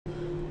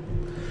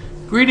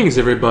Greetings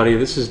everybody,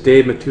 this is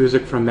Dave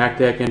Matuzik from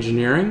Mastercam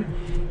Engineering,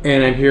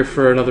 and I'm here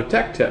for another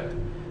tech tip.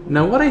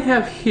 Now what I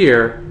have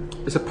here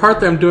is a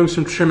part that I'm doing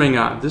some trimming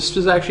on. This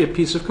is actually a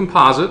piece of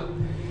composite,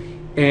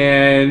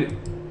 and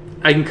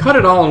I can cut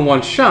it all in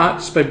one shot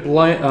just by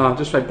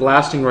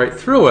blasting right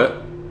through it,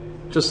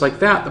 just like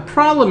that. The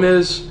problem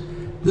is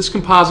this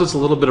composite's a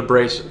little bit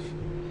abrasive.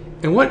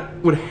 And what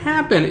would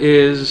happen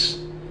is,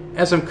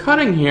 as I'm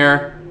cutting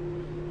here,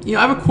 I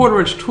have a 1/4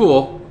 inch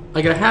tool,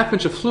 I get a 1/2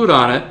 inch of flute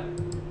on it,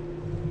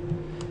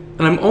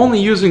 and I'm only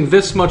using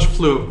this much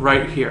flute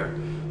right here.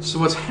 So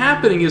what's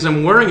happening is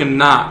I'm wearing a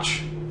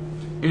notch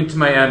into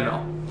my end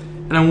mill,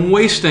 and I'm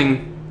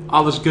wasting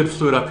all this good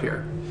flute up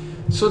here.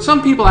 So what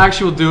some people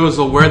actually will do is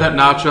they'll wear that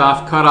notch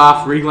off, cut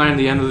off, regrind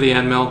the end of the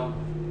end mill.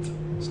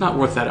 It's not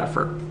worth that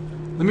effort.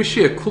 Let me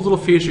show you a cool little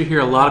feature here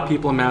a lot of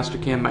people in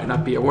Mastercam might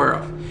not be aware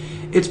of.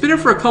 It's been in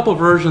for a couple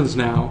versions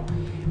now,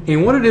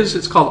 and what it is,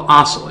 it's called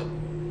Oscillate.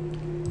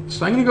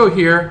 So I'm going to go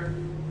here,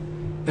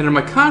 and in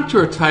my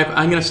contour type,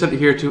 I'm going to set it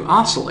here to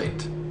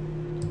Oscillate.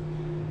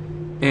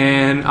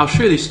 And I'll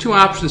show you these two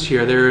options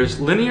here. There's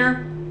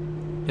linear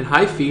and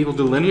high feed. We'll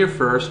do linear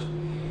first.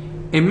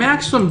 And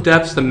maximum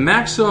depth, the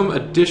maximum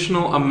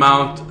additional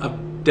amount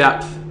of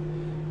depth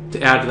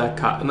to add to that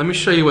cut. And let me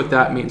show you what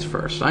that means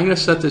first. So I'm going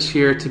to set this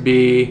here to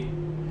be,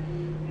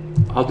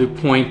 I'll do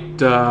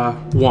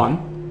 0.1.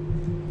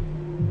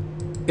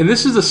 And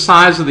this is the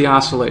size of the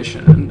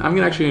oscillation. And I'm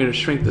actually going to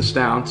shrink this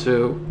down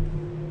to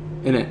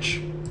 1 inch.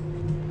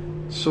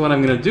 So what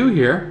I'm going to do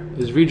here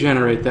is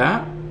regenerate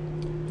that.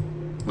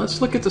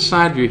 Let's look at the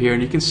side view here,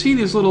 and you can see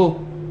these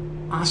little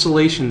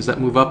oscillations that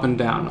move up and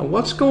down. Now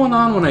what's going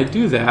on when I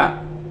do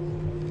that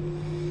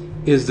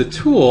is the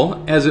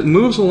tool, as it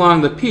moves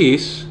along the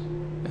piece,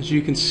 as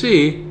you can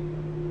see,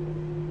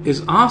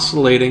 is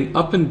oscillating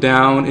up and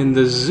down in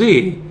the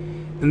Z,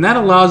 and that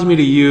allows me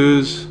to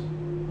use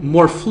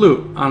more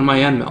flute on my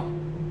end mill.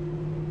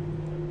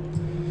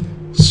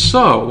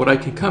 So what I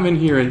can come in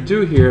here and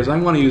do here is I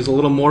want to use a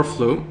little more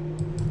flute.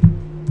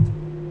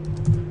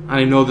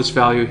 I know this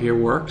value here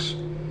works,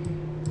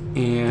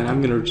 and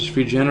I'm going to just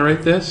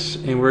regenerate this,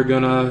 and we're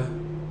going to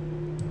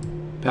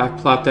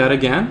backplot that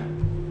again.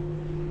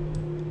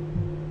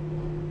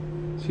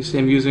 So you see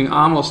I'm using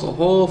almost the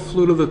whole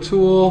flute of the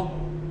tool.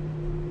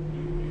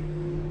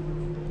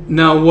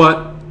 Now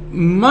what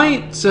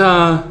might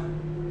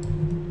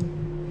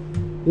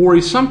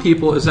worry some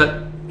people is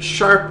that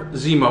sharp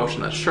Z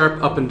motion, that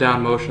sharp up and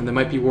down motion. They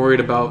might be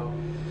worried about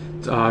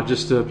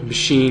just the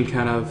machine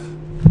kind of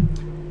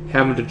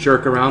having to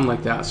jerk around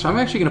like that. So I'm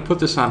actually going to put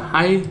this on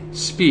high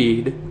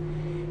speed.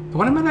 And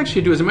what I might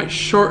actually do is I might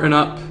shorten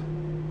up.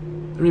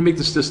 Let me make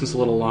this distance a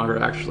little longer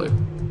actually.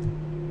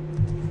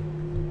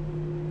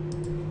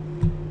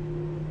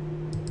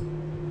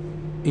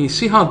 And you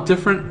see how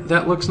different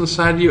that looks on the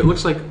side view? It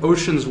looks like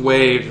ocean's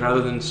waves rather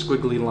than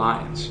squiggly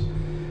lines.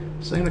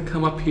 So I'm going to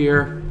come up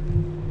here,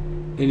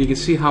 and you can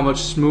see how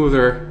much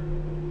smoother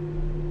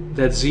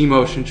that Z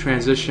motion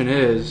transition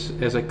is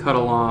as I cut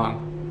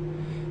along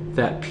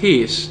that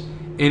piece.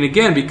 And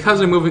again, because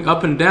I'm moving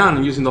up and down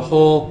and using the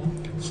whole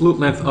flute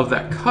length of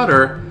that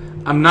cutter,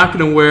 I'm not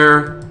going to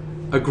wear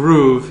a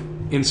groove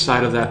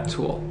inside of that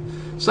tool.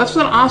 So that's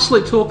what an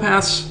Oscillate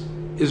toolpath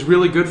is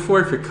really good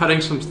for if you're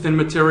cutting some thin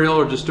material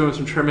or just doing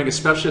some trimming,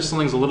 especially if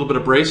something's a little bit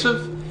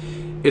abrasive.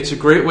 It's a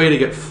great way to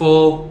get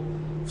full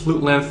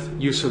flute length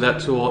use of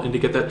that tool and to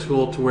get that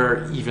tool to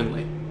wear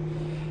evenly.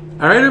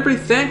 Alright everybody,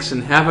 thanks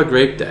and have a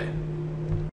great day.